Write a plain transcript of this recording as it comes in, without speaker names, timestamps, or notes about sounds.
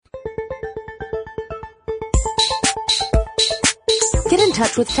in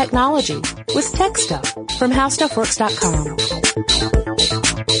touch with technology with Tech Stuff from HowStuffWorks.com.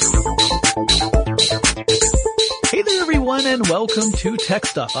 Hey there, everyone, and welcome to Tech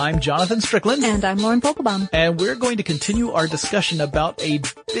Stuff. I'm Jonathan Strickland. And I'm Lauren Vogelbaum. And we're going to continue our discussion about a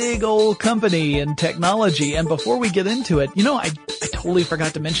big old company in technology. And before we get into it, I totally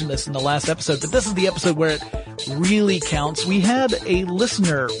forgot to mention this in the last episode, but this is the episode where it really counts. We had a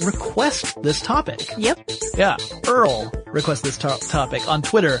listener request this topic. Yep. Yeah, Earl requested this topic on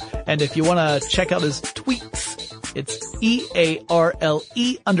Twitter. And if you want to check out his tweets, it's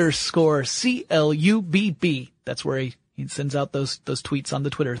EARLE_CLUBB. That's where he sends out those tweets on the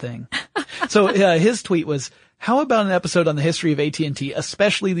Twitter thing. So his tweet was, how about an episode on the history of AT&T,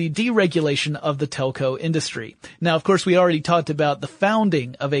 especially the deregulation of the telco industry? Now, of course, we already talked about the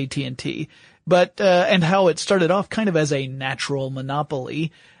founding of AT&T, but and how it started off kind of as a natural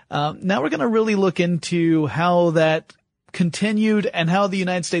monopoly. Now we're going to really look into how that continued and how the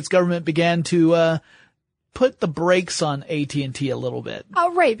United States government began to put the brakes on AT&T a little bit.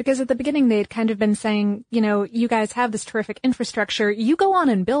 Oh, right, because at the beginning they had kind of been saying, you guys have this terrific infrastructure. You go on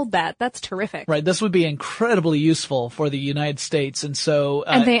and build that. That's terrific. Right. This would be incredibly useful for the United States. And so,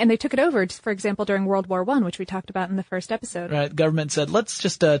 and they took it over, for example, during World War I, which we talked about in the first episode. Right. The government said, let's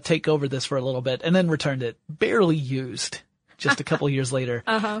just take over this for a little bit, and then returned it barely used. Just a couple years later.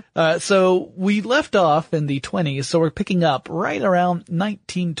 So we left off in the 20s, so we're picking up right around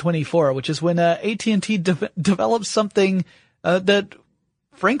 1924, which is when AT&T developed something that,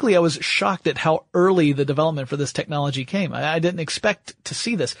 frankly, I was shocked at how early the development for this technology came. I didn't expect to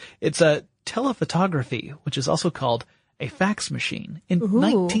see this. It's a telephotography, which is also called a fax machine in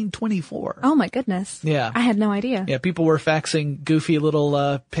 1924. Oh, my goodness. Yeah. I had no idea. Yeah, people were faxing goofy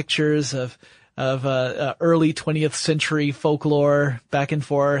little pictures of early 20th century folklore back and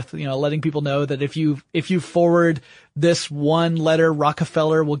forth, letting people know that if you forward this one letter,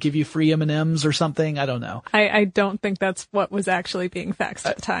 Rockefeller will give you free M&Ms or something. I don't know. I don't think that's what was actually being faxed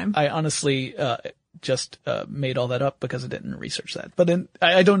at the time. I honestly, just made all that up because I didn't research that. But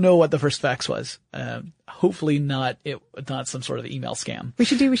I don't know what the first fax was. Hopefully not some sort of email scam. We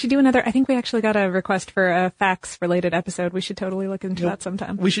should do another. I think we actually got a request for a fax related episode. We should totally look into that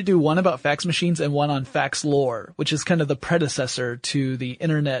sometime. We should do one about fax machines and one on fax lore, which is kind of the predecessor to the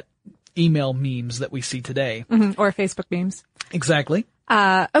internet email memes that we see today. Mm-hmm. Or Facebook memes. Exactly.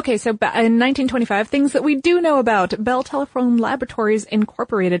 Okay, so in 1925, things that we do know about. Bell Telephone Laboratories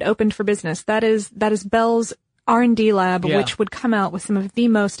Incorporated opened for business. That is Bell's R&D lab, which would come out with some of the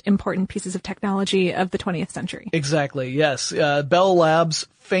most important pieces of technology of the 20th century. Exactly, yes. Bell Labs,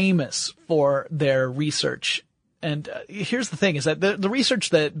 famous for their research. And here's the thing, is that the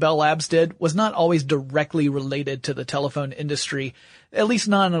research that Bell Labs did was not always directly related to the telephone industry, at least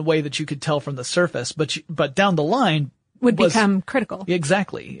not in a way that you could tell from the surface, but down the line, would become critical.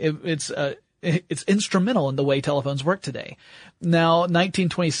 Exactly. It's instrumental in the way telephones work today. Now,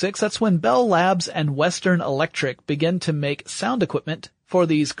 1926, that's when Bell Labs and Western Electric began to make sound equipment for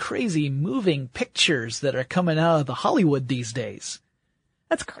these crazy moving pictures that are coming out of the Hollywood these days.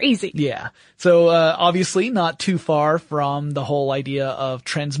 That's crazy. Yeah. So, obviously not too far from the whole idea of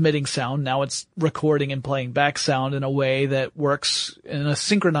transmitting sound. Now it's recording and playing back sound in a way that works in a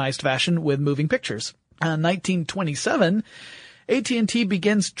synchronized fashion with moving pictures. 1927, AT&T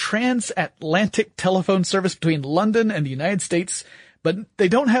begins transatlantic telephone service between London and the United States, but they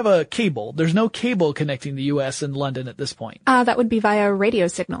don't have a cable. There's no cable connecting the U.S. and London at this point. That would be via radio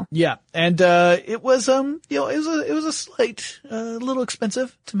signal. Yeah. And, it was a slight, little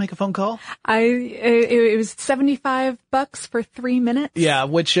expensive to make a phone call. It was $75 for 3 minutes. Yeah.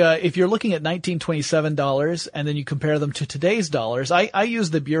 Which, if you're looking at $1927 and then you compare them to today's dollars, I use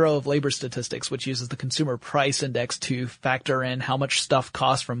the Bureau of Labor Statistics, which uses the Consumer Price Index to factor in how much stuff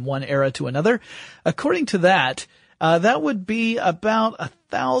costs from one era to another. According to that, that would be about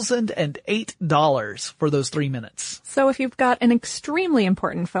 $1,008 for those 3 minutes. So if you've got an extremely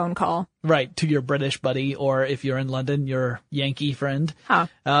important phone call. Right, to your British buddy, or if you're in London, your Yankee friend. Huh.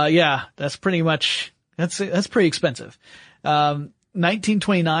 Yeah, that's pretty expensive.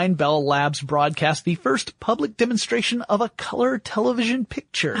 1929, Bell Labs broadcast the first public demonstration of a color television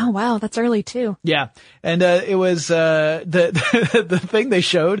picture. Oh wow, that's early too. Yeah. And, it was, the thing they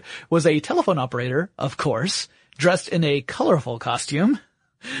showed was a telephone operator, of course, dressed in a colorful costume.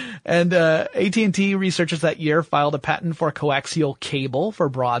 And AT&T researchers that year filed a patent for coaxial cable for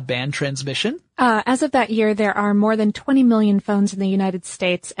broadband transmission. As of that year, there are more than 20 million phones in the United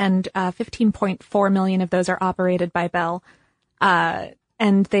States, and 15.4 million of those are operated by Bell.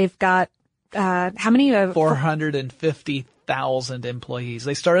 And they've got how many? 450,000 150,000 employees.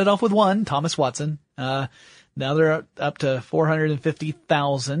 They started off with one, Thomas Watson. Now they're up to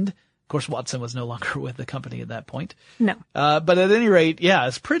 450,000. Of course, Watson was no longer with the company at that point. No. But at any rate, yeah,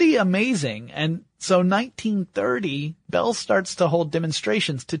 it's pretty amazing. And so 1930, Bell starts to hold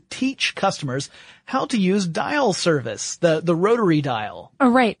demonstrations to teach customers how to use dial service, the rotary dial.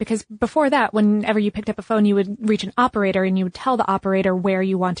 Oh, right. Because before that, whenever you picked up a phone, you would reach an operator and you would tell the operator where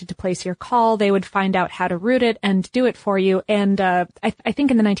you wanted to place your call. They would find out how to route it and do it for you. And I think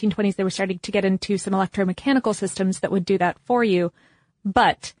in the 1920s, they were starting to get into some electromechanical systems that would do that for you.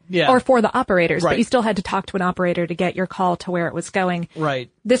 Or for the operators, right. But you still had to talk to an operator to get your call to where it was going. Right.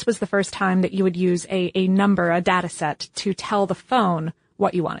 This was the first time that you would use a number, a data set to tell the phone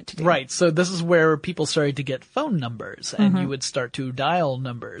what you wanted to do. Right. So this is where people started to get phone numbers and you would start to dial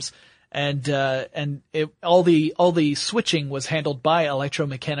numbers. And all the switching was handled by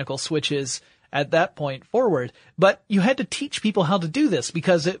electromechanical switches at that point forward. But you had to teach people how to do this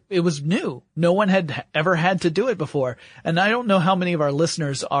because it was new. No one had ever had to do it before. And I don't know how many of our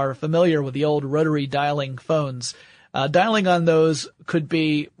listeners are familiar with the old rotary dialing phones. Dialing on those could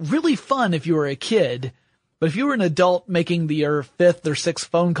be really fun if you were a kid, but if you were an adult making your fifth or sixth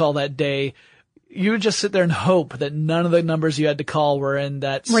phone call that day, you would just sit there and hope that none of the numbers you had to call were in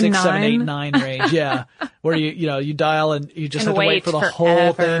that 6, 7, 8, 9 range. Yeah. Where you dial and you just have to wait for the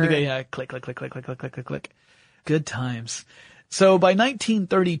whole thing to go, yeah, click, click, click, click, click, click, click, click, click. Good times. So by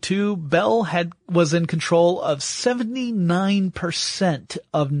 1932, Bell was in control of 79%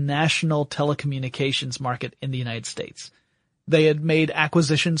 of national telecommunications market in the United States. They had made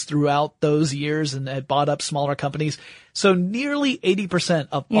acquisitions throughout those years and had bought up smaller companies. So nearly 80%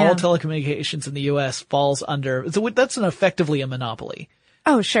 of all telecommunications in the U.S. falls under, so that's effectively a monopoly.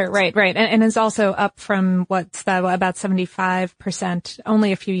 Oh, sure. Right. And is also up from about 75%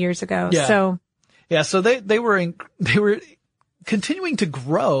 only a few years ago. Yeah. So they were continuing to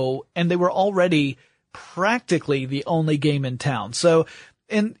grow and they were already practically the only game in town. So,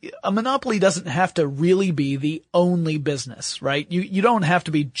 and a monopoly doesn't have to really be the only business, right? You don't have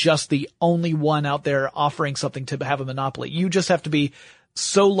to be just the only one out there offering something to have a monopoly. You just have to be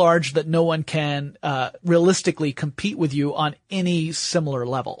so large that no one can realistically compete with you on any similar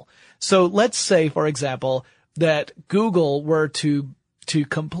level. So let's say, for example, that Google were to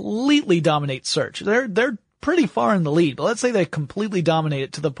completely dominate search. They're pretty far in the lead, but let's say they completely dominate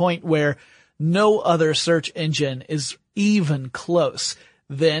it to the point where no other search engine is even close.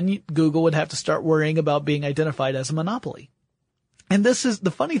 Then Google would have to start worrying about being identified as a monopoly. And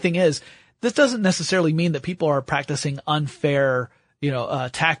the funny thing is, this doesn't necessarily mean that people are practicing unfair,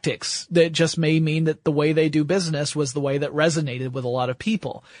 tactics. That just may mean that the way they do business was the way that resonated with a lot of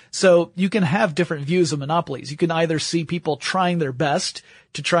people. So you can have different views of monopolies. You can either see people trying their best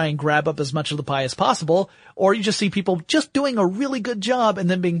to try and grab up as much of the pie as possible, or you just see people just doing a really good job and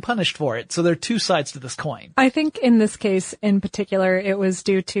then being punished for it. So there are two sides to this coin. I think in this case in particular, it was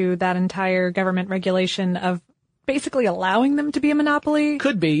due to that entire government regulation of basically allowing them to be a monopoly.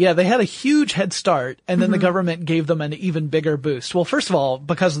 Could be. Yeah. They had a huge head start and then the government gave them an even bigger boost. Well, first of all,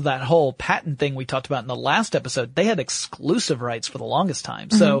 because of that whole patent thing we talked about in the last episode, they had exclusive rights for the longest time.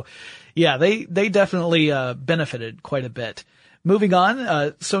 So yeah, they definitely benefited quite a bit. Moving on,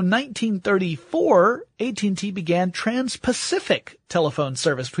 so 1934, AT&T began trans-Pacific telephone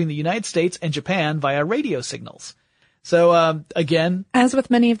service between the United States and Japan via radio signals. So, again. As with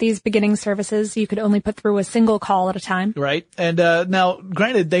many of these beginning services, you could only put through a single call at a time. Right. And, now,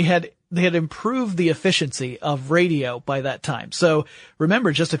 granted, they had improved the efficiency of radio by that time. So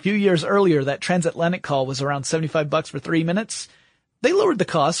remember, just a few years earlier, that transatlantic call was around $75 for 3 minutes. They lowered the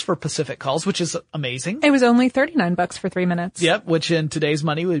cost for Pacific calls, which is amazing. It was only $39 for 3 minutes. Yep, which in today's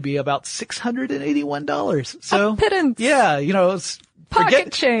money would be about $681. So, a pittance. Yeah,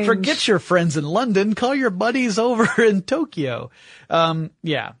 Pocket change. Forget your friends in London. Call your buddies over in Tokyo.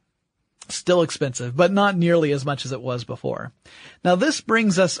 Yeah. Still expensive, but not nearly as much as it was before. Now this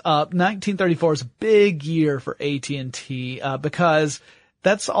brings us up. 1934 is a big year for AT&T, because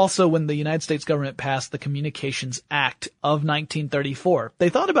that's also when the United States government passed the Communications Act of 1934. They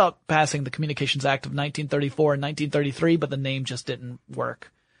thought about passing the Communications Act of 1934 and 1933, but the name just didn't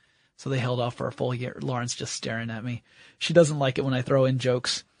work. So they held off for a full year. Lauren's just staring at me. She doesn't like it when I throw in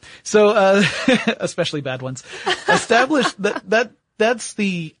jokes. So, especially bad ones. Established that's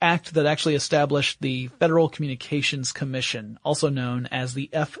the act that actually established the Federal Communications Commission, also known as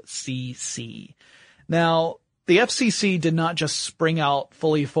the FCC. Now, the FCC did not just spring out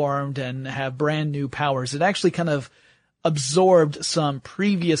fully formed and have brand new powers. It actually kind of absorbed some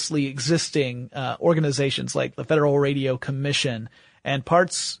previously existing organizations like the Federal Radio Commission and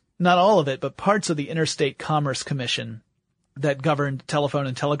parts, not all of it, but parts of the Interstate Commerce Commission. that governed telephone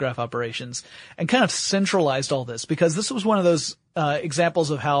and telegraph operations and kind of centralized all this, because this was one of those examples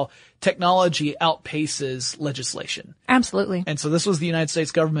of how technology outpaces legislation. Absolutely. And so this was the United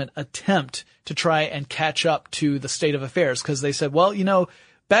States government attempt to try and catch up to the state of affairs, because they said, well,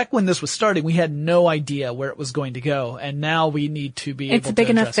 back when this was starting, we had no idea where it was going to go, and now we need to be able to It's a big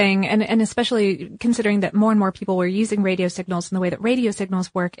enough address thing, and especially considering that more and more people were using radio signals, and the way that radio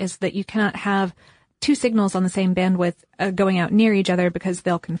signals work is that you cannot have two signals on the same bandwidth going out near each other because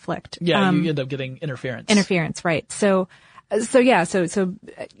they'll conflict. Yeah, you end up getting interference. Interference, right. So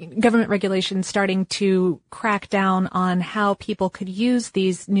government regulations starting to crack down on how people could use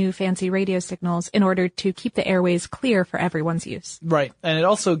these new fancy radio signals in order to keep the airways clear for everyone's use. Right. And it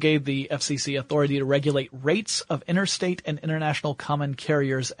also gave the FCC authority to regulate rates of interstate and international common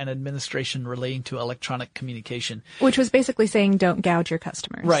carriers and administration relating to electronic communication. Which was basically saying don't gouge your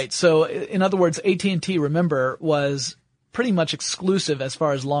customers. Right. So in other words, AT&T, remember, was pretty much exclusive as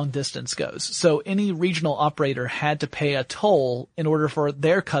far as long distance goes. So any regional operator had to pay a toll in order for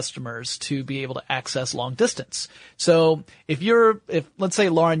their customers to be able to access long distance. So if let's say,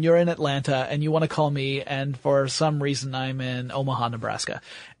 Lauren, you're in Atlanta and you want to call me, and for some reason I'm in Omaha, Nebraska,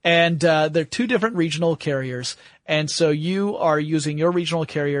 and they're two different regional carriers, and so you are using your regional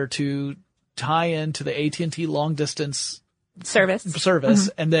carrier to tie into the AT&T long distance service, mm-hmm.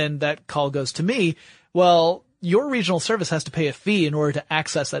 And then that call goes to me. Well, your regional service has to pay a fee in order to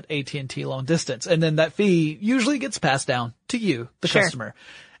access that AT&T long distance. And then that fee usually gets passed down to you, the customer.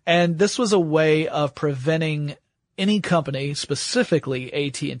 And this was a way of preventing any company, specifically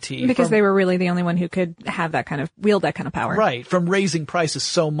AT&T. Because they were really the only one who could have wield that kind of power. Right. From raising prices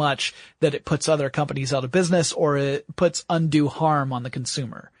so much that it puts other companies out of business, or it puts undue harm on the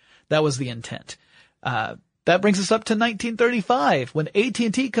consumer. That was the intent. That brings us up to 1935, when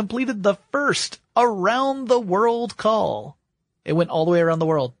AT&T completed the first around-the-world call. It went all the way around the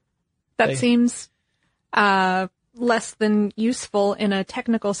world. That seems less than useful in a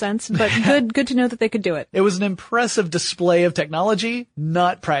technical sense, but good to know that they could do it. It was an impressive display of technology,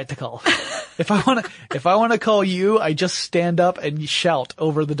 not practical. If I want to call you, I just stand up and shout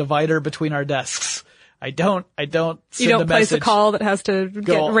over the divider between our desks. I don't send You don't a place message, a call that has to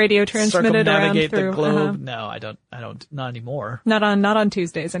get radio transmitted around through the globe. No, I don't, not anymore. Not on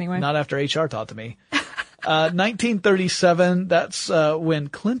Tuesdays anyway. Not after HR taught to me. 1937, that's when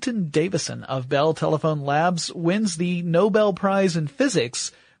Clinton Davison of Bell Telephone Labs wins the Nobel Prize in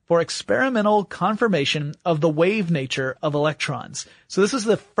Physics for experimental confirmation of the wave nature of electrons. So this is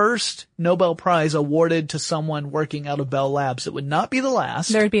the first Nobel Prize awarded to someone working out of Bell Labs. It would not be the last.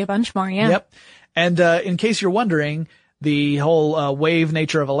 There would be a bunch more, yeah. Yep. And in case you're wondering, the whole wave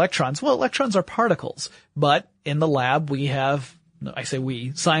nature of electrons, well, electrons are particles, but in the lab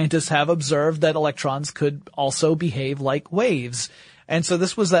scientists have observed that electrons could also behave like waves. And so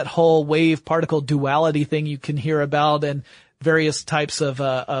this was that whole wave-particle duality thing you can hear about, and various types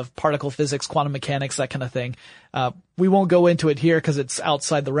of particle physics, quantum mechanics, that kind of thing. We won't go into it here because it's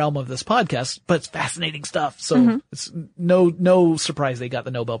outside the realm of this podcast, but it's fascinating stuff. So It's no surprise they got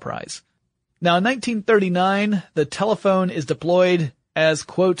the Nobel Prize. Now, in 1939, the telephone is deployed as,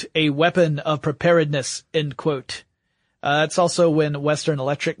 quote, a weapon of preparedness, end quote. That's also when Western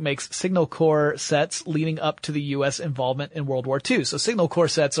Electric makes signal core sets leading up to the U.S. involvement in World War II. So signal core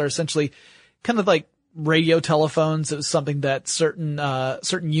sets are essentially kind of like radio telephones. It was something that certain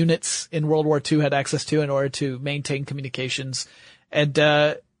units in World War II had access to in order to maintain communications, and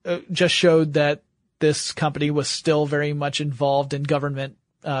just showed that this company was still very much involved in government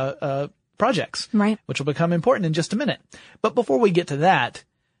projects, right, which will become important in just a minute. But before we get to that,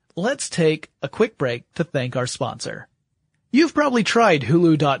 let's take a quick break to thank our sponsor. You've probably tried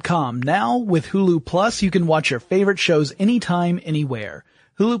Hulu.com. Now, with Hulu Plus, you can watch your favorite shows anytime, anywhere.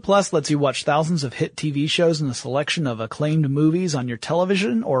 Hulu Plus lets you watch thousands of hit TV shows and a selection of acclaimed movies on your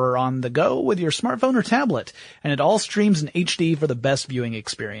television or on the go with your smartphone or tablet. And it all streams in HD for the best viewing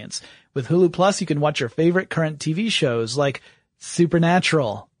experience. With Hulu Plus, you can watch your favorite current TV shows like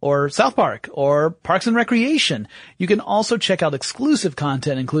Supernatural, or South Park, or Parks and Recreation. You can also check out exclusive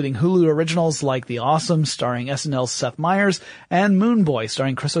content, including Hulu originals like The Awesome, starring SNL's Seth Meyers, and Moon Boy,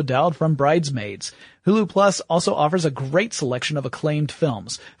 starring Chris O'Dowd from Bridesmaids. Hulu Plus also offers a great selection of acclaimed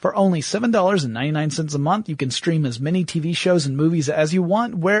films. For only $7.99 a month, you can stream as many TV shows and movies as you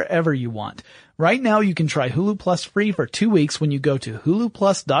want, wherever you want. Right now, you can try Hulu Plus free for 2 weeks when you go to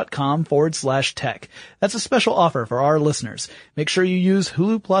huluplus.com/tech. That's a special offer for our listeners. Make sure you use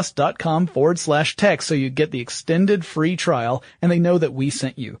huluplus.com/tech so you get the extended free trial and they know that we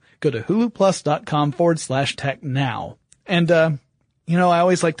sent you. Go to huluplus.com/tech now. And, I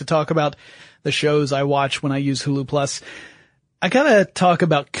always like to talk about the shows I watch when I use Hulu Plus. I gotta talk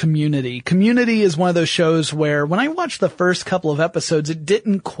about Community. Community is one of those shows where when I watched the first couple of episodes, it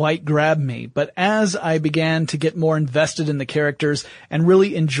didn't quite grab me. But as I began to get more invested in the characters and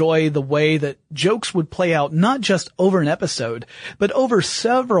really enjoy the way that jokes would play out, not just over an episode, but over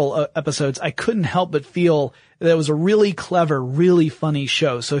several episodes, I couldn't help but feel that it was a really clever, really funny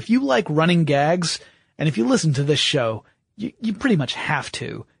show. So if you like running gags, and if you listen to this show, you pretty much have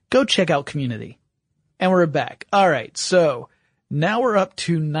to. Go check out Community. And we're back. All right, so now we're up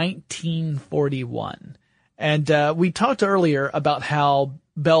to 1941. And we talked earlier about how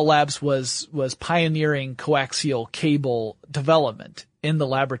Bell Labs was pioneering coaxial cable development in the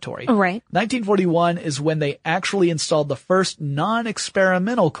laboratory. Right. 1941 is when they actually installed the first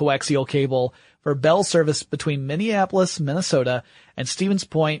non-experimental coaxial cable for Bell service between Minneapolis, Minnesota, and Stevens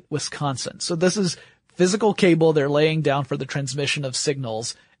Point, Wisconsin. So this is physical cable they're laying down for the transmission of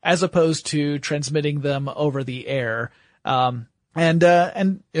signals, as opposed to transmitting them over the air. And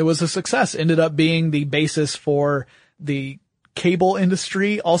it was a success. Ended up being the basis for the cable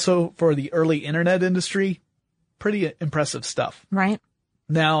industry, also for the early internet industry. Pretty impressive stuff. Right.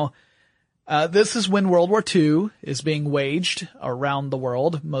 Now, this is when World War II is being waged around the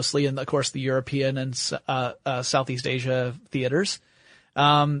world, mostly in, of course, the European and, Southeast Asia theaters.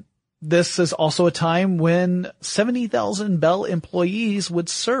 This is also a time when 70,000 Bell employees would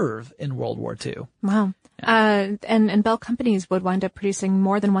serve in World War II. Wow. And Bell companies would wind up producing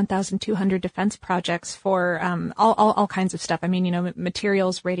more than 1,200 defense projects for, all kinds of stuff. I mean,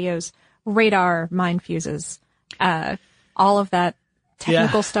 materials, radios, radar, mine fuses, all of that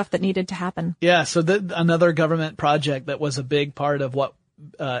technical stuff that needed to happen. Yeah. So another government project that was a big part of what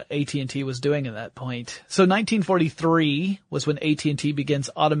AT&T was doing at that point. So 1943 was when AT&T begins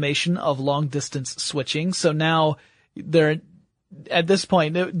automation of long distance switching. So now at this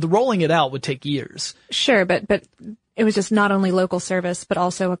point, the rolling it out would take years. Sure, but it was just not only local service, but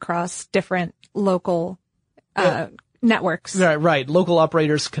also across different local networks. Right. Local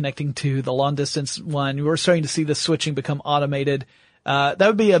operators connecting to the long distance one. We're starting to see the switching become automated. That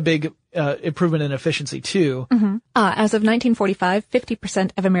would be a big improvement in efficiency too. Mm-hmm. As of 1945,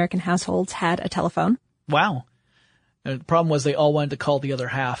 50% of American households had a telephone. Wow. The problem was they all wanted to call the other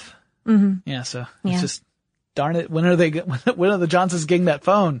half. Mm-hmm. Yeah, so it's just, darn it, when are the Johnsons getting that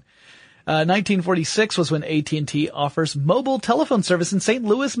phone? 1946 was when AT&T offers mobile telephone service in St.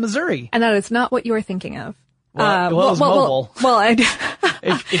 Louis, Missouri. And that is not what you were thinking of. Well, it was mobile.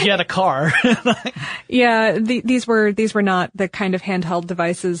 If you had a car. Yeah, these were not the kind of handheld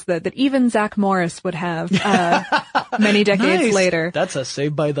devices that even Zach Morris would have, many decades later. That's a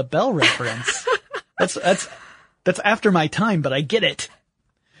Saved by the Bell reference. That's after my time, but I get it.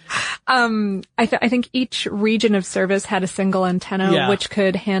 I think each region of service had a single antenna, which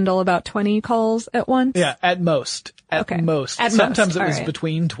could handle about 20 calls at once. Yeah, at most. Sometimes it was right.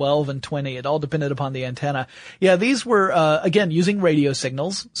 between 12 and 20. It all depended upon the antenna. Yeah, these were, again, using radio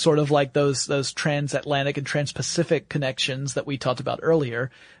signals, sort of like those transatlantic and transpacific connections that we talked about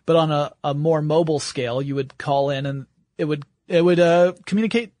earlier. But on a more mobile scale, you would call in and it would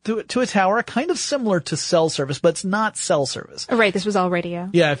communicate to a tower, kind of similar to cell service, but it's not cell service. Right, this was all radio.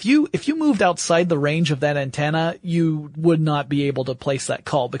 Yeah, if you moved outside the range of that antenna, you would not be able to place that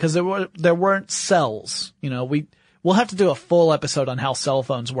call because there weren't cells. We'll have to do a full episode on how cell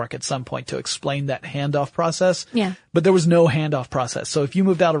phones work at some point to explain that handoff process. Yeah. But there was no handoff process. So if you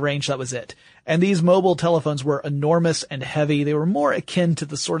moved out of range, that was it. And these mobile telephones were enormous and heavy. They were more akin to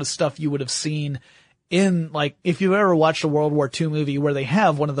the sort of stuff you would have seen in, like, if you've ever watched a World War II movie where they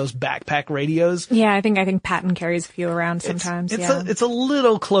have one of those backpack radios. Yeah, I think Patton carries a few around sometimes. It's a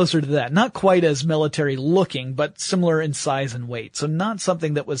little closer to that. Not quite as military looking, but similar in size and weight. So not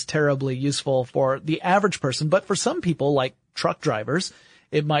something that was terribly useful for the average person, but for some people like truck drivers,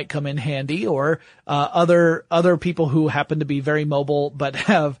 it might come in handy, or other people who happen to be very mobile but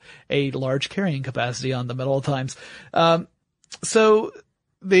have a large carrying capacity on them at all times.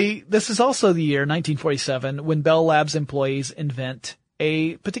 This is also the year 1947 when Bell Labs employees invent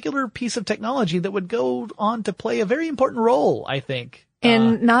a particular piece of technology that would go on to play a very important role, I think.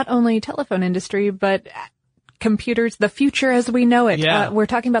 In not only telephone industry, but computers, the future as we know it. Yeah. We're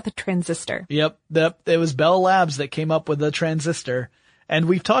talking about the transistor. Yep. It was Bell Labs that came up with the transistor. And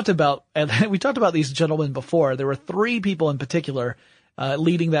we've talked about these gentlemen before. There were three people in particular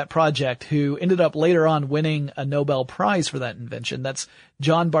leading that project who ended up later on winning a Nobel Prize for that invention. That's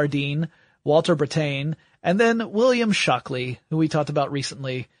John Bardeen, Walter Brattain, and then William Shockley, who we talked about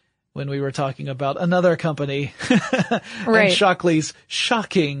recently when we were talking about another company. Right. And Shockley's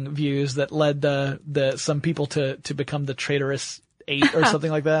shocking views that led some people to become the traitorous 8 or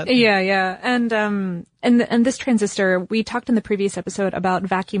something like that. Yeah. And this transistor, we talked in the previous episode about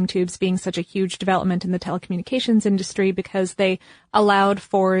vacuum tubes being such a huge development in the telecommunications industry because they allowed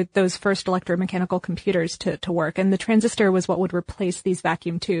for those first electromechanical computers to work. And the transistor was what would replace these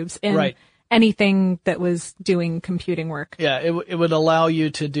vacuum tubes in anything that was doing computing work. Yeah, it would allow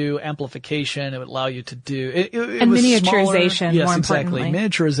you to do amplification. It would allow you to do it and was miniaturization. Smaller. Yes, more exactly. importantly.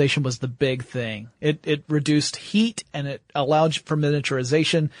 Miniaturization was the big thing. It reduced heat and it allowed for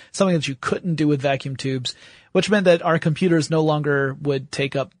miniaturization, something that you couldn't do with vacuum tubes, which meant that our computers no longer would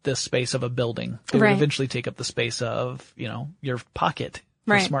take up the space of a building. They would eventually take up the space of, your pocket.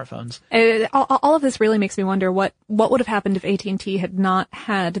 For smartphones. All of this really makes me wonder what would have happened if AT&T had not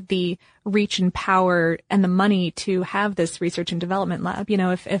had the reach and power and the money to have this research and development lab.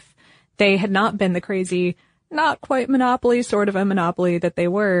 If they had not been the crazy, not quite monopoly, sort of a monopoly that they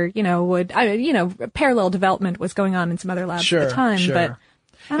were, parallel development was going on in some other labs at the time. But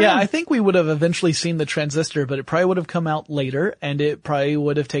I think we would have eventually seen the transistor, but it probably would have come out later, and it probably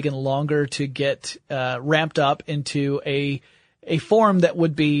would have taken longer to get ramped up into a form that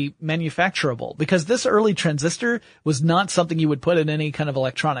would be manufacturable, because this early transistor was not something you would put in any kind of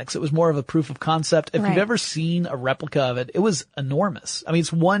electronics. It was more of a proof of concept. If you've ever seen a replica of it, it was enormous. I mean,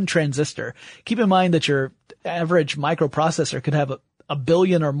 it's one transistor. Keep in mind that your average microprocessor could have a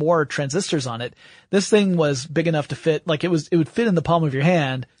billion or more transistors on it. This thing was big enough to fit, it would fit in the palm of your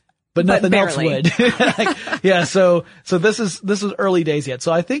hand, but nothing else would. So this is early days yet.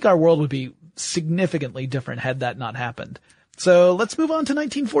 So I think our world would be significantly different had that not happened. So let's move on to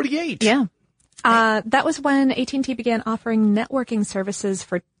 1948. Yeah. That was when AT&T began offering networking services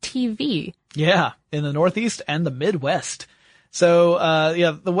for TV. Yeah, in the Northeast and the Midwest. So,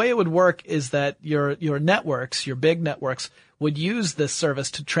 the way it would work is that your networks, your big networks, would use this service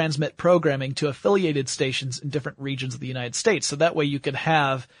to transmit programming to affiliated stations in different regions of the United States. So that way you could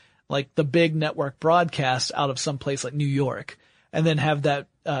have the big network broadcast out of some place like New York, and then have that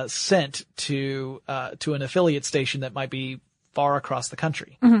sent to an affiliate station that might be far across the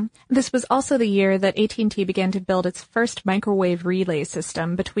country. Mm-hmm. This was also the year that AT&T began to build its first microwave relay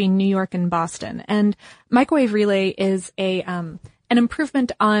system between New York and Boston. And microwave relay is an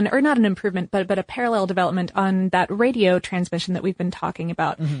improvement on, or not an improvement, but a parallel development on that radio transmission that we've been talking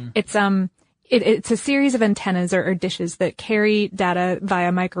about. Mm-hmm. It's a series of antennas or dishes that carry data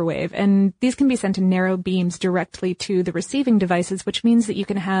via microwave, and these can be sent in narrow beams directly to the receiving devices, which means that you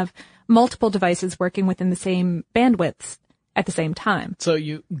can have multiple devices working within the same bandwidths at the same time. So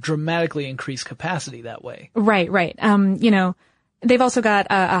you dramatically increase capacity that way. Right. They've also got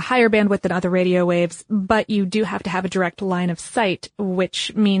a higher bandwidth than other radio waves, but you do have to have a direct line of sight,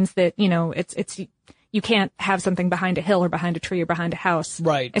 which means that, you can't have something behind a hill or behind a tree or behind a house.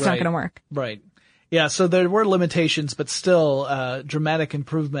 Right. It's not going to work. Right. Yeah. So there were limitations, but still, dramatic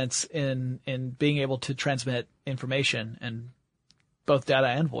improvements in being able to transmit information, and both data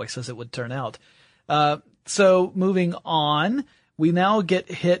and voice, as it would turn out. So moving on, we now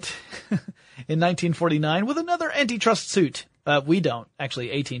get hit in 1949 with another antitrust suit. We don't.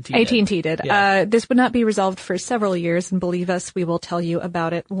 Actually, AT&T did. AT&T did. Yeah. This would not be resolved for several years, and believe us, we will tell you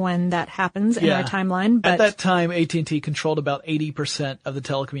about it when that happens in our timeline. But at that time, AT&T controlled about 80% of the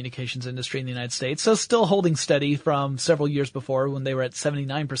telecommunications industry in the United States, so still holding steady from several years before when they were at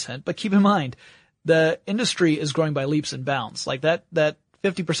 79%. But keep in mind, the industry is growing by leaps and bounds. That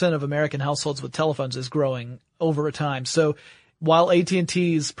 50% of American households with telephones is growing over time. So while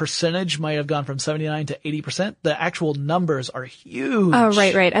AT&T's percentage might have gone from 79 to 80%, the actual numbers are huge. Oh,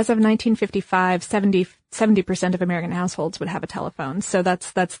 right. As of 1955, 70% of American households would have a telephone. So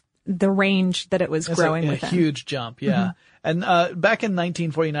that's the range that it was growing within. A huge jump, yeah. Mm-hmm. And back in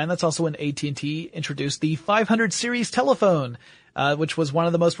 1949, that's also when AT&T introduced the 500 series telephone, which was one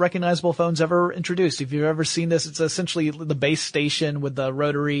of the most recognizable phones ever introduced. If you've ever seen this, it's essentially the base station with the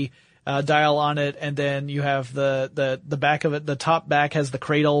rotary dial on it, and then you have the back of it. The top back has the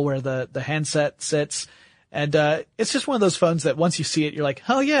cradle where the handset sits, and it's just one of those phones that once you see it, you're like,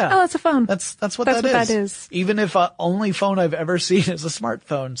 oh yeah, that's a phone. That's what that is. Even if only phone I've ever seen is a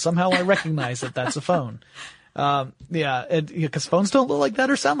smartphone, somehow I recognize that that's a phone. Because phones don't look like that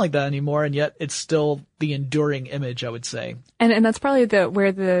or sound like that anymore, and yet it's still the enduring image, I would say. And that's probably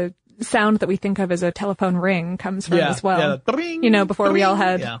where the sound that we think of as a telephone ring comes from as well. Yeah, before we all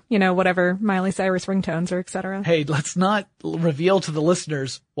had, whatever Miley Cyrus ringtones or et cetera. Hey, let's not reveal to the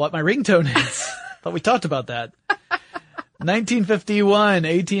listeners what my ringtone is. Thought we talked about that. 1951,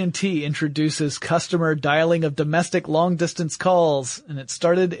 AT&T introduces customer dialing of domestic long-distance calls, and it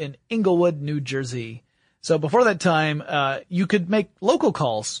started in Englewood, New Jersey. So before that time, you could make local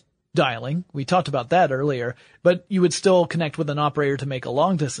calls dialing. We talked about that earlier, but you would still connect with an operator to make a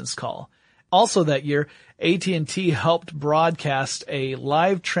long distance call. Also that year, AT&T helped broadcast a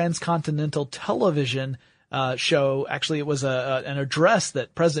live transcontinental television show. Actually, it was an address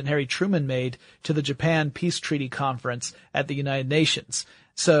that President Harry Truman made to the Japan Peace Treaty Conference at the United Nations.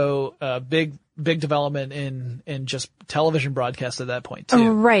 So, big development in just television broadcast at that point too.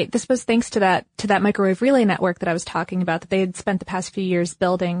 Oh, right. This was thanks to that microwave relay network that I was talking about that they had spent the past few years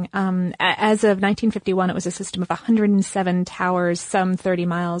building. As of 1951, it was a system of 107 towers, some 30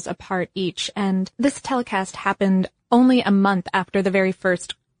 miles apart each. And this telecast happened only a month after the very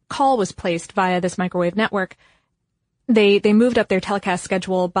first call was placed via this microwave network. They moved up their telecast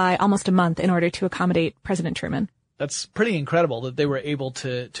schedule by almost a month in order to accommodate President Truman. That's pretty incredible that they were able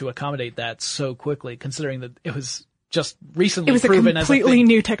to accommodate that so quickly, considering that it was just recently proven as a completely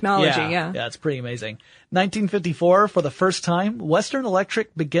new technology. Yeah, it's pretty amazing. 1954, for the first time, Western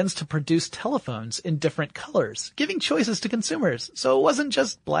Electric begins to produce telephones in different colors, giving choices to consumers. So it wasn't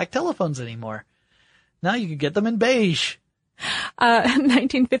just black telephones anymore. Now you could get them in beige.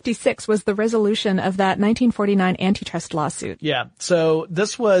 1956 was the resolution of that 1949 antitrust lawsuit. Yeah, so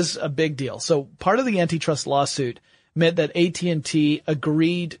this was a big deal. So part of the antitrust lawsuit meant that AT&T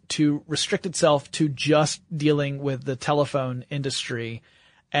agreed to restrict itself to just dealing with the telephone industry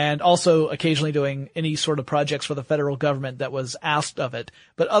and also occasionally doing any sort of projects for the federal government that was asked of it,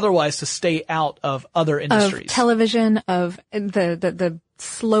 but otherwise to stay out of other industries. Of television, of the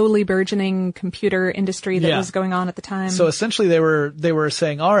slowly burgeoning computer industry that was going on at the time. So essentially they were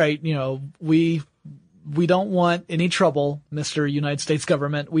saying, all right, we don't want any trouble, Mr. United States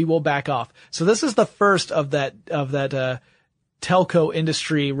government. We will back off. So this is the first of that telco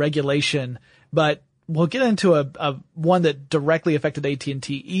industry regulation, but we'll get into a one that directly affected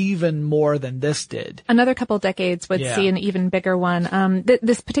AT&T even more than this did. Another couple decades would see an even bigger one.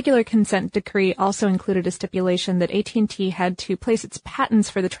 This particular consent decree also included a stipulation that AT&T had to place its patents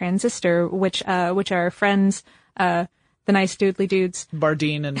for the transistor, which our friends, the nice doodly dudes,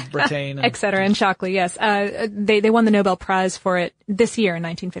 Bardeen and Brattain, et cetera, and Shockley, yes. They won the Nobel Prize for it this year in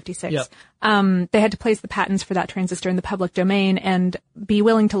 1956. Yep. They had to place the patents for that transistor in the public domain and be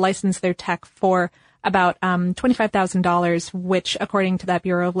willing to license their tech for about $25,000, which, according to that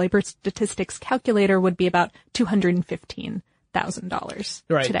Bureau of Labor Statistics calculator, would be about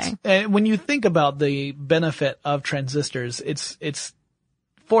 $215,000 today. And when you think about the benefit of transistors, it's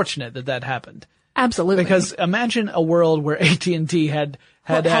fortunate that happened. Absolutely. Because imagine a world where AT&T had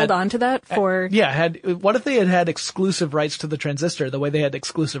held on to that for... what if they had exclusive rights to the transistor the way they had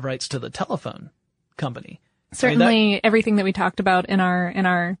exclusive rights to the telephone company? Certainly everything that we talked about in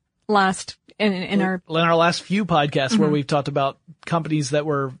our last... In our last few podcasts where we've talked about companies that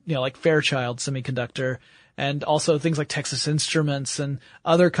were, like Fairchild Semiconductor and also things like Texas Instruments and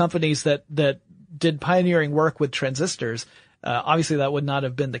other companies that did pioneering work with transistors. Obviously that would not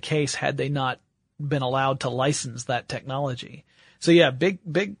have been the case had they not been allowed to license that technology. So big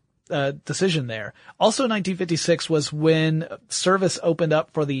decision there. Also 1956 was when service opened up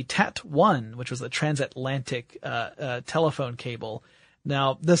for the TAT-1, which was the transatlantic telephone cable.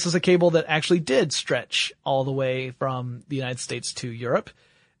 Now, this is a cable that actually did stretch all the way from the United States to Europe.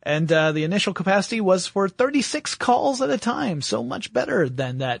 And the initial capacity was for 36 calls at a time, so much better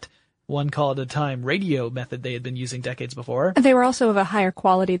than that one call at a time radio method they had been using decades before. They were also of a higher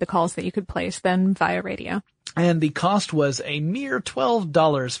quality, the calls that you could place, than via radio. And the cost was a mere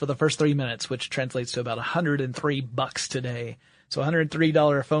 $12 for the first 3 minutes, which translates to about $103 today. So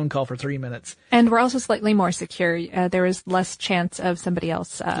 $103 phone call for 3 minutes. And we're also slightly more secure. There is less chance of somebody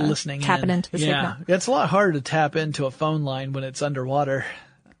else listening tapping into the signal. It's a lot harder to tap into a phone line when it's underwater.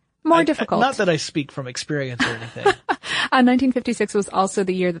 More difficult. Not that I speak from experience or anything. 1956 was also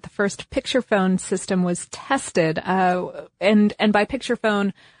the year that the first picture phone system was tested. And by picture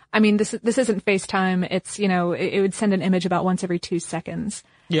phone, I mean, this isn't FaceTime. It's, it would send an image about once every 2 seconds.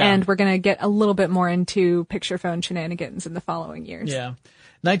 Yeah. And we're going to get a little bit more into picture phone shenanigans in the following years. Yeah.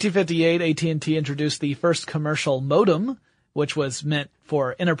 1958, AT&T introduced the first commercial modem, which was meant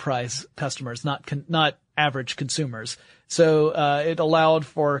for enterprise customers, not average consumers. So, it allowed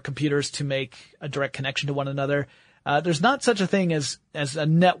for computers to make a direct connection to one another. There's not such a thing as a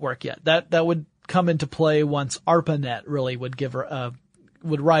network yet. That would come into play once ARPANET really would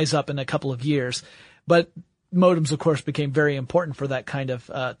rise up in a couple of years. But modems, of course, became very important for that kind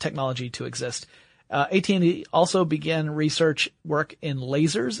of technology to exist. AT&T also began research work in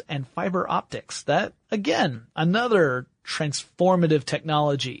lasers and fiber optics. That, again, another transformative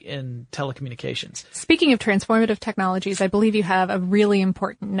technology in telecommunications. Speaking of transformative technologies, I believe you have a really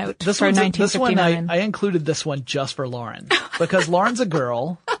important note for 1959. This one, I included this one just for Lauren because Lauren's a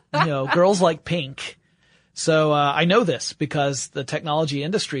girl girls like pink. So, I know this because the technology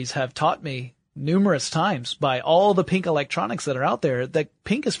industries have taught me numerous times by all the pink electronics that are out there that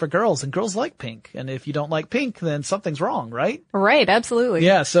pink is for girls and girls like pink. And if you don't like pink, then something's wrong, right? Right. Absolutely.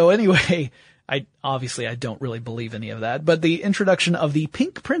 Yeah. So anyway, I don't really believe any of that, but the introduction of the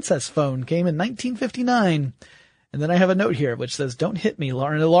Pink Princess phone came in 1959. And then I have a note here which says, "Don't hit me,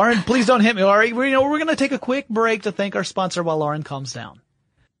 Lauren." Lauren, please don't hit me, Lauren. We're going to take a quick break to thank our sponsor while Lauren calms down.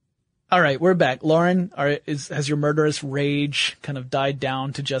 All right, we're back. Lauren, has your murderous rage kind of died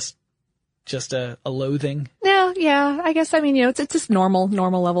down to just a loathing? Yeah. I guess, it's just normal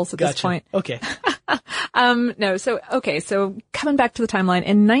levels at Gotcha. this point. Okay. So coming back to the timeline,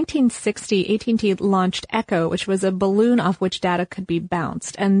 in 1960, AT&T launched Echo, which was a balloon off which data could be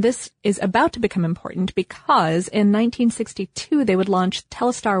bounced. And this is about to become important because in 1962, they would launch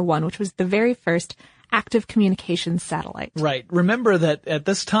Telstar 1, which was the very first active communications satellite. Right. Remember that at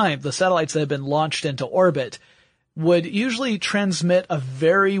this time, the satellites that had been launched into orbit would usually transmit a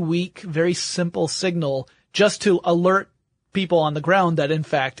very weak, very simple signal just to alert people on the ground that in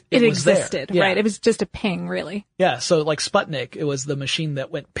fact it was existed, there. Yeah. right? It was just a ping, really. Yeah, so like Sputnik, it was the machine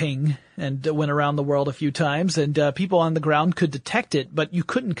that went ping and went around the world a few times, and people on the ground could detect it, but you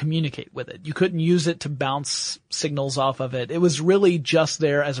couldn't communicate with it. You couldn't use it to bounce signals off of it. It was really just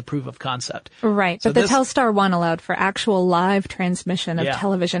there as a proof of concept. Right, so but the Telstar 1 allowed for actual live transmission of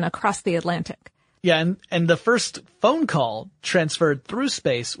television across the Atlantic. Yeah, and the first phone call transferred through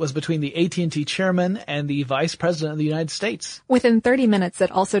space was between the AT&T chairman and the vice president of the United States. Within 30 minutes,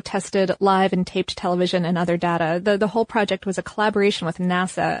 it also tested live and taped television and other data. The whole project was a collaboration with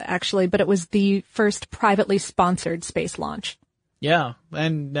NASA, actually, but it was the first privately sponsored space launch. Yeah,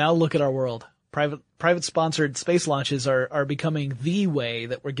 and now look at our world. Private sponsored space launches are becoming the way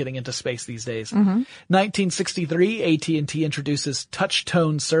that we're getting into space these days. 1963, AT&T introduces touch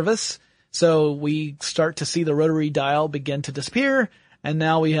tone service. So we start to see the rotary dial begin to disappear, and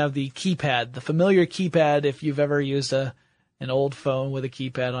now we have the keypad, the familiar keypad if you've ever used an old phone with a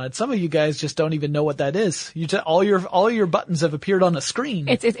keypad on it. Some of you guys just don't even know what that is. All your buttons have appeared on a screen.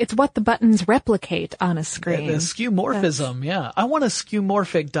 It's what the buttons replicate on a screen. The skeuomorphism, yeah. I want a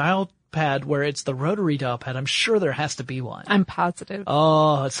skeuomorphic dial pad where it's the rotary dial pad. I'm sure there has to be one. I'm positive.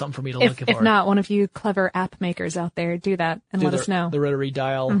 Oh, it's something for me to look for. If not, one of you clever app makers out there, do that and let us know. The rotary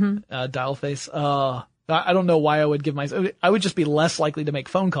dial, dial face. I don't know why I would I would just be less likely to make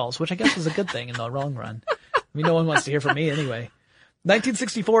phone calls, which I guess is a good thing in the long run. I mean, no one wants to hear from me anyway.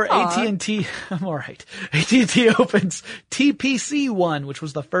 1964, AT&T, I'm alright. AT&T opens TPC-1, which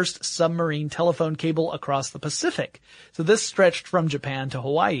was the first submarine telephone cable across the Pacific. So this stretched from Japan to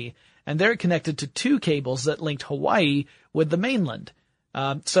Hawaii. And they're connected to two cables that linked Hawaii with the mainland.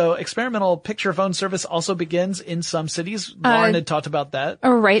 So experimental picture phone service also begins in some cities. Lauren had talked about that.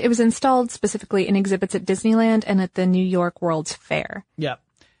 Oh, right. It was installed specifically in exhibits at Disneyland and at the New York World's Fair. Yeah.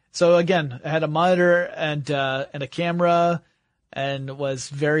 So again, it had a monitor and a camera and was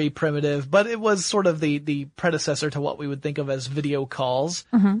very primitive, but it was sort of the predecessor to what we would think of as video calls,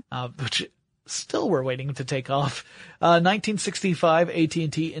 which still we're waiting to take off. 1965,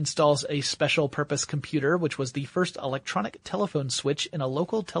 AT&T installs a special purpose computer, which was the first electronic telephone switch in a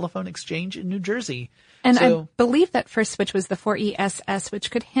local telephone exchange in New Jersey. And I believe that first switch was the 4ESS,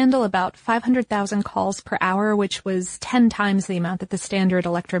 which could handle about 500,000 calls per hour, which was 10 times the amount that the standard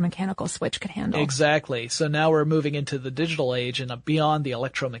electromechanical switch could handle. Exactly. So now we're moving into the digital age and beyond the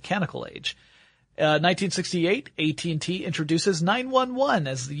electromechanical age. 1968, AT&T introduces 911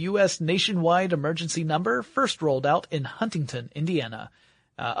 as the U.S. nationwide emergency number, first rolled out in Huntington, Indiana.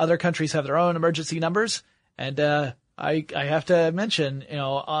 Other countries have their own emergency numbers, and I have to mention,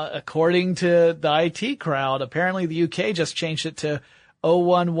 according to the IT crowd, apparently the UK just changed it to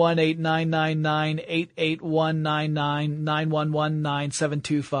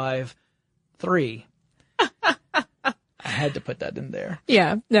 011899988199991197253. I had to put that in there.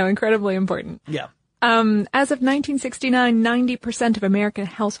 Yeah, no, incredibly important. Yeah. As of 1969, 90% of American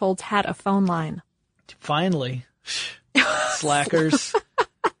households had a phone line. Finally. Slackers.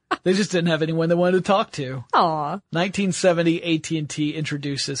 They just didn't have anyone they wanted to talk to. Aw. 1970, AT&T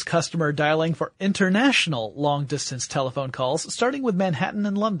introduces customer dialing for international long-distance telephone calls, starting with Manhattan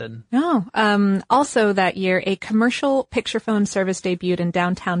and London. Oh, also that year, a commercial picture phone service debuted in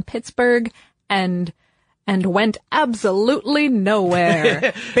downtown Pittsburgh, and and went absolutely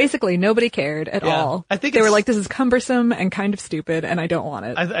nowhere. Basically, nobody cared at all. I think they were like, this is cumbersome and kind of stupid, and I don't want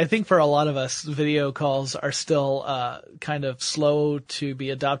it. I think for a lot of us, video calls are still kind of slow to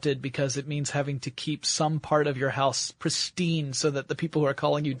be adopted because it means having to keep some part of your house pristine so that the people who are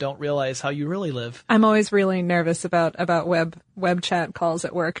calling you don't realize how you really live. I'm always really nervous about web chat calls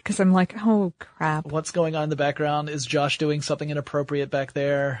at work because I'm like, oh crap. What's going on in the background? Is Josh doing something inappropriate back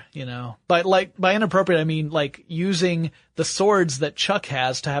there? You know, but like by inappropriate, I mean like using the swords that Chuck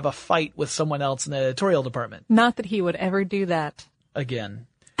has to have a fight with someone else in the editorial department. Not that he would ever do that. Again.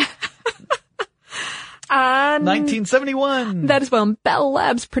 1971. That is when Bell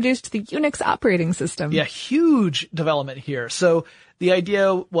Labs produced the Unix operating system. Yeah, huge development here. So the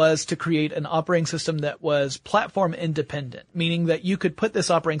idea was to create an operating system that was platform independent, meaning that you could put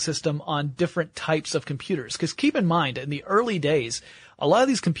this operating system on different types of computers. Because keep in mind, in the early days, a lot of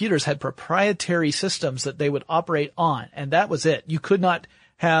these computers had proprietary systems that they would operate on, and that was it. You could not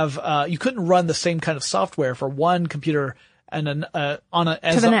have, you couldn't run the same kind of software for one computer and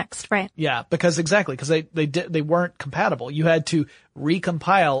the next, right? Yeah, because they weren't compatible. You had to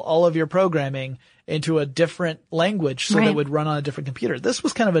recompile all of your programming into a different language so that it would run on a different computer. This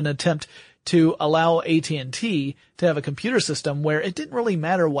was kind of an attempt to allow AT&T to have a computer system where it didn't really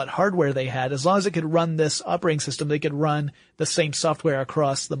matter what hardware they had. As long as it could run this operating system, they could run the same software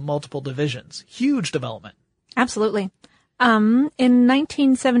across the multiple divisions. Huge development. Absolutely. In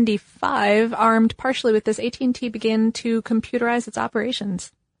 1975, armed partially with this, AT&T began to computerize its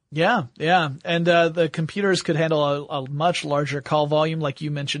operations. Yeah. And the computers could handle a much larger call volume, like you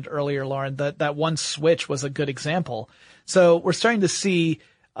mentioned earlier, Lauren. That one switch was a good example. So we're starting to see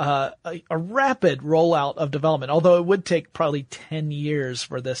a rapid rollout of development, although it would take probably 10 years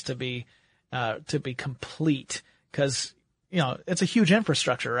for this to be complete, because it's a huge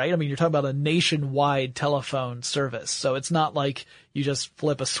infrastructure, right? I mean, you're talking about a nationwide telephone service. So it's not like you just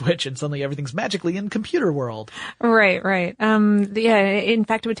flip a switch and suddenly everything's magically in computer world. Right. In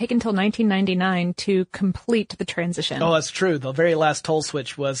fact, it would take until 1999 to complete the transition. Oh, that's true. The very last toll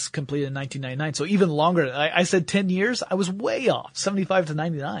switch was completed in 1999. So even longer. I said 10 years. I was way off, 75 to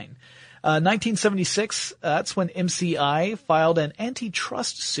 99. 1976, that's when MCI filed an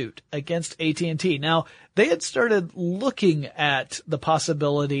antitrust suit against AT&T. Now, they had started looking at the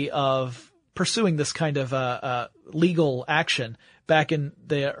possibility of pursuing this kind of legal action back in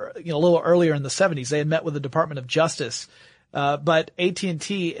a little earlier in the 70s. They had met with the Department of Justice, but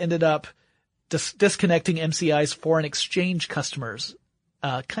AT&T ended up disconnecting MCI's foreign exchange customers,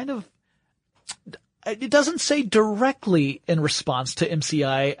 it doesn't say directly in response to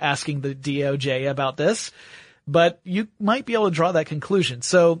MCI asking the DOJ about this, but you might be able to draw that conclusion.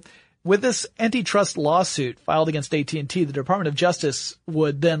 So with this antitrust lawsuit filed against AT&T, the Department of Justice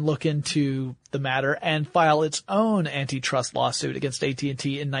would then look into the matter and file its own antitrust lawsuit against AT&T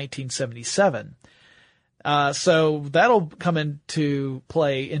in 1977. So that'll come into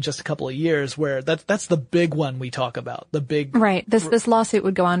play in just a couple of years, where that's the big one we talk about. The big. Right. This lawsuit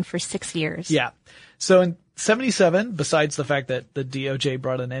would go on for 6 years. Yeah. So in 77, besides the fact that the DOJ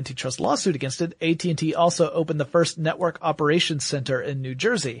brought an antitrust lawsuit against it, AT&T also opened the first network operations center in New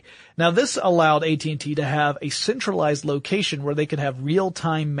Jersey. Now this allowed AT&T to have a centralized location where they could have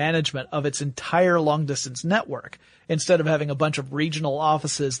real-time management of its entire long-distance network. Instead of having a bunch of regional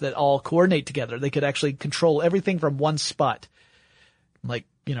offices that all coordinate together, they could actually control everything from one spot. Like,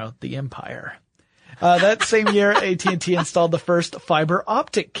 the empire. That same year, AT&T installed the first fiber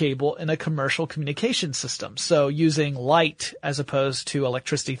optic cable in a commercial communication system. So using light as opposed to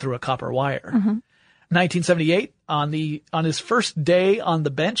electricity through a copper wire. Mm-hmm. 1978, on his first day on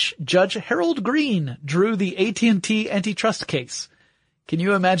the bench, Judge Harold Green drew the AT&T antitrust case. Can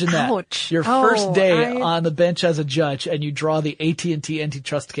you imagine that? Ouch. Your first day on the bench as a judge and you draw the AT&T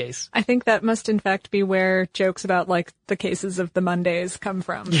antitrust case. I think that must in fact be where jokes about the cases of the Mondays come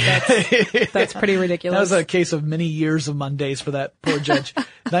from. That's pretty ridiculous. That was a case of many years of Mondays for that poor judge.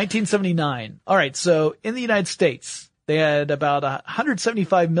 1979. All right. So in the United States, they had about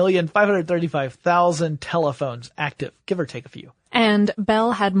 175,535,000 telephones active, give or take a few. And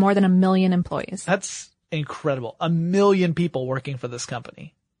Bell had more than 1 million employees. That's incredible. 1 million people working for this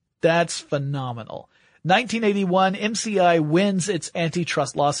company. That's phenomenal. 1981, MCI wins its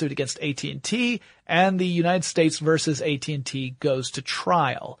antitrust lawsuit against AT&T, and the United States versus AT&T goes to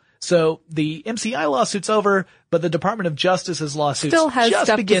trial. So the MCI lawsuit's over, but the Department of Justice's lawsuit still has just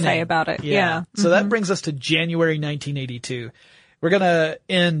stuff beginning. To say about it. Yeah. So that brings us to January 1982. We're going to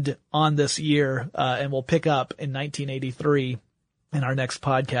end on this year, and we'll pick up in 1983 in our next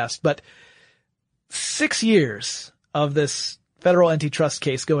podcast. But 6 years of this federal antitrust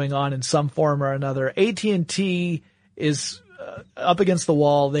case going on in some form or another. AT&T is up against the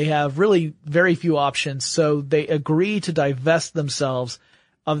wall. They have really very few options, so they agree to divest themselves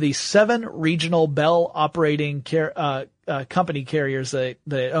of the 7 regional Bell operating company carriers that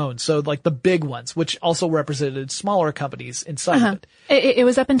they own. So like the big ones, which also represented smaller companies inside of it. It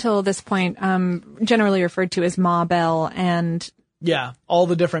was up until this point, generally referred to as Ma Bell and yeah, all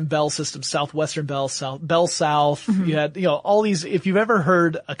the different Bell systems, Southwestern Bell, Bell South. You had, all these, if you've ever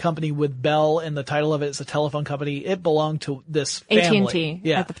heard a company with Bell and the title of it is a telephone company, it belonged to this family.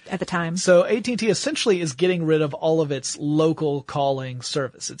 AT&T at the time. So AT&T essentially is getting rid of all of its local calling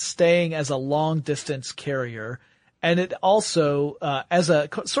service. It's staying as a long distance carrier. And it also, as a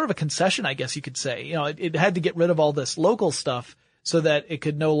sort of a concession, I guess you could say, it had to get rid of all this local stuff so that it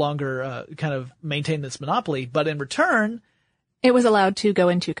could no longer, kind of maintain this monopoly. But in return, it was allowed to go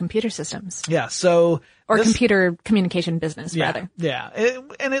into computer systems. Yeah, so computer communication business, rather. Yeah,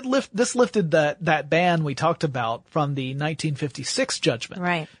 this lifted that ban we talked about from the 1956 judgment.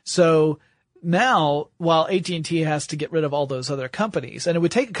 Right. So now, while AT&T has to get rid of all those other companies, and it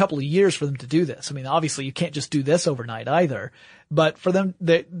would take a couple of years for them to do this. I mean, obviously you can't just do this overnight either. But for them,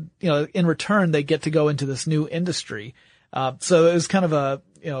 in return, they get to go into this new industry. So it was kind of a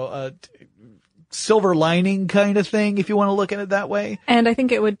silver lining kind of thing, if you want to look at it that way. And I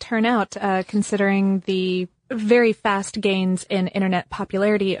think it would turn out, considering the very fast gains in internet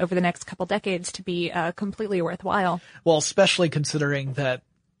popularity over the next couple decades, to be completely worthwhile. Well, especially considering that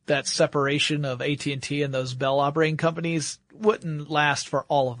separation of AT&T and those Bell operating companies wouldn't last for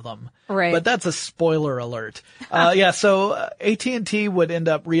all of them. Right. But that's a spoiler alert. So AT&T would end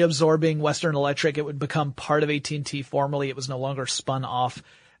up reabsorbing Western Electric. It would become part of AT&T formally. It was no longer spun off.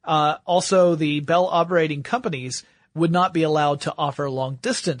 Also, the Bell operating companies would not be allowed to offer long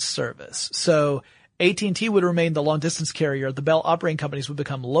distance service. So AT&T would remain the long distance carrier. The Bell operating companies would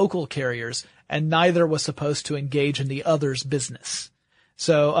become local carriers, and neither was supposed to engage in the other's business.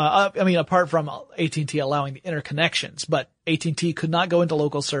 So, apart from AT&T allowing the interconnections, but AT&T could not go into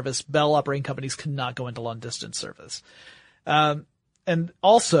local service. Bell operating companies could not go into long distance service. And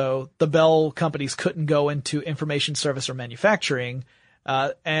also the Bell companies couldn't go into information service or manufacturing.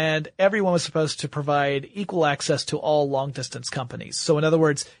 And everyone was supposed to provide equal access to all long distance companies. So in other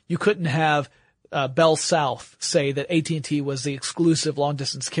words, you couldn't have Bell South say that AT&T was the exclusive long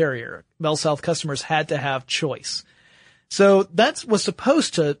distance carrier. Bell South customers had to have choice. So that was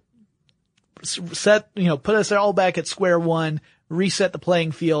supposed to put us all back at square one, reset the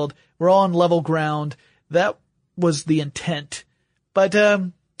playing field. We're all on level ground. That was the intent. But,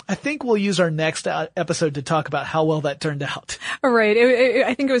 I think we'll use our next episode to talk about how well that turned out. Right.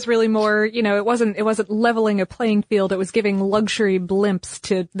 I think it was really more, it wasn't leveling a playing field. It was giving luxury blimps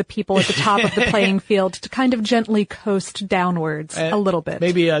to the people at the top of the playing field to kind of gently coast downwards a little bit.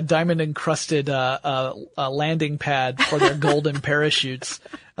 Maybe a diamond encrusted, landing pad for their golden parachutes.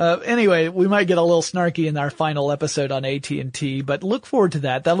 Anyway, we might get a little snarky in our final episode on AT&T, but look forward to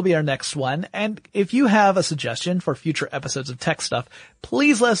that. That'll be our next one. And if you have a suggestion for future episodes of Tech Stuff,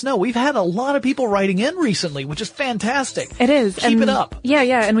 please let us know. We've had a lot of people writing in recently, which is fantastic. It is. Keep it up.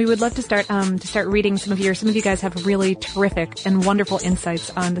 Yeah. And we would love to start reading some of you guys have really terrific and wonderful insights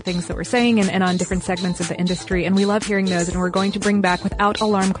on the things that we're saying and on different segments of the industry. And we love hearing those. And we're going to bring back, without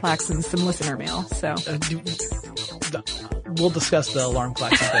alarm klaxons, some listener mail. So. We'll discuss the alarm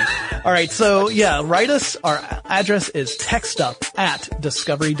klaxon thing. All right. So write us. Our address is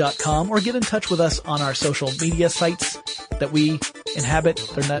techstuff@discovery.com, or get in touch with us on our social media sites that we inhabit.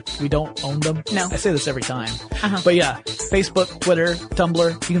 We don't own them. No. I say this every time. But Facebook, Twitter,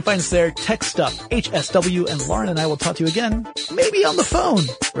 Tumblr. You can find us there. Tech Stuff, HSW, and Lauren and I will talk to you again, maybe on the phone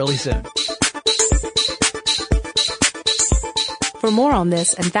really soon. For more on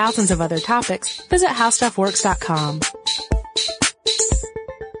this and thousands of other topics, visit howstuffworks.com.